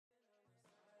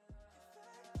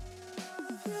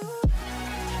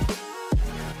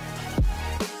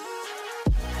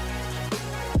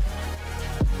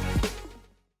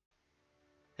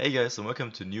Hey guys, and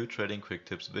welcome to a new trading quick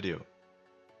tips video.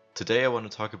 Today I want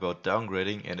to talk about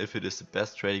downgrading and if it is the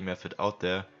best trading method out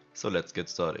there, so let's get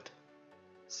started.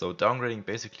 So downgrading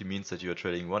basically means that you are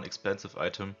trading one expensive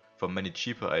item for many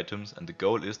cheaper items, and the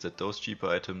goal is that those cheaper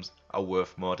items are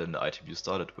worth more than the item you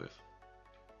started with.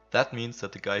 That means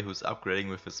that the guy who is upgrading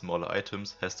with his smaller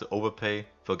items has to overpay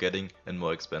for getting a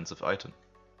more expensive item.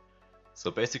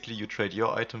 So basically you trade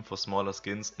your item for smaller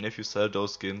skins, and if you sell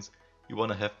those skins, you want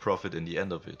to have profit in the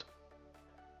end of it.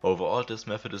 Overall, this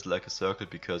method is like a circle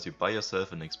because you buy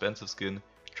yourself an expensive skin,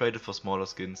 trade it for smaller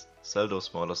skins, sell those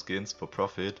smaller skins for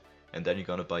profit, and then you're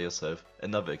gonna buy yourself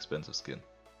another expensive skin.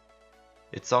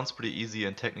 It sounds pretty easy,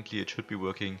 and technically it should be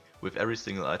working with every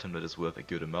single item that is worth a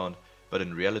good amount, but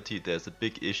in reality there's a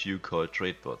big issue called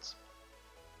trade bots.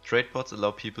 Trade bots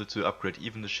allow people to upgrade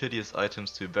even the shittiest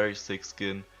items to a very sick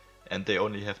skin, and they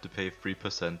only have to pay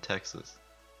 3% taxes.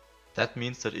 That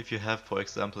means that if you have, for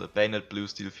example, a Bayonet Blue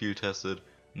Steel field tested,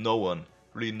 no one,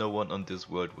 really no one on this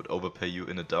world would overpay you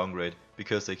in a downgrade,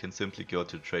 because they can simply go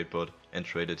to the trade bot and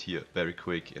trade it here very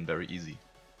quick and very easy.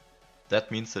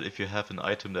 That means that if you have an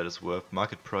item that is worth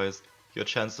market price, your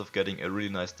chances of getting a really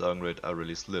nice downgrade are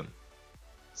really slim.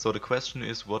 So the question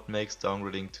is, what makes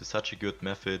downgrading to such a good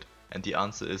method, and the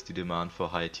answer is the demand for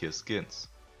high tier skins.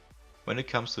 When it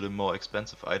comes to the more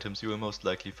expensive items, you will most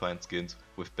likely find skins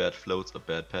with bad floats or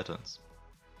bad patterns.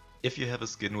 If you have a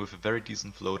skin with a very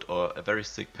decent float or a very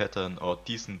sick pattern or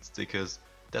decent stickers,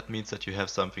 that means that you have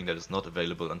something that is not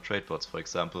available on trade bots, for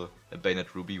example a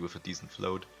Bayonet Ruby with a decent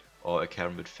float or a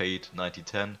Karambit Fade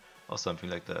 9010 or something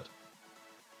like that.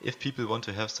 If people want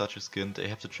to have such a skin, they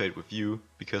have to trade with you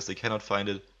because they cannot find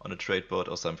it on a trade bot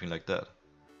or something like that.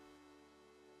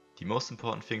 The most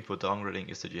important thing for downgrading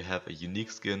is that you have a unique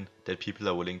skin that people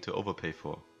are willing to overpay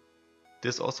for.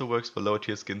 This also works for lower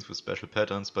tier skins with special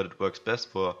patterns, but it works best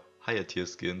for higher tier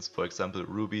skins, for example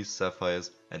rubies,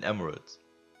 sapphires and emeralds.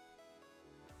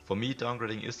 For me,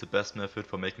 downgrading is the best method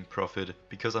for making profit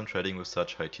because I'm trading with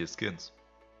such high tier skins.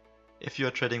 If you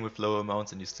are trading with lower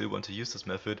amounts and you still want to use this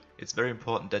method, it's very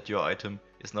important that your item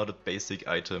is not a basic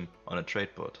item on a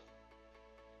trade bot.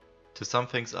 To sum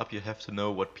things up, you have to know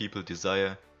what people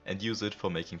desire and use it for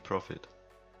making profit.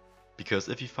 Because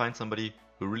if you find somebody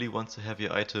who really wants to have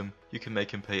your item, you can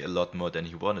make him pay a lot more than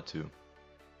he wanted to.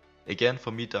 Again,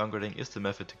 for me downgrading is the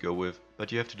method to go with,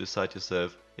 but you have to decide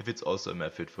yourself if it's also a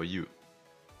method for you.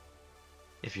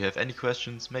 If you have any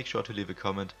questions, make sure to leave a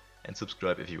comment and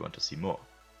subscribe if you want to see more.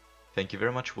 Thank you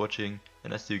very much for watching,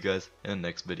 and I'll see you guys in the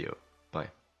next video.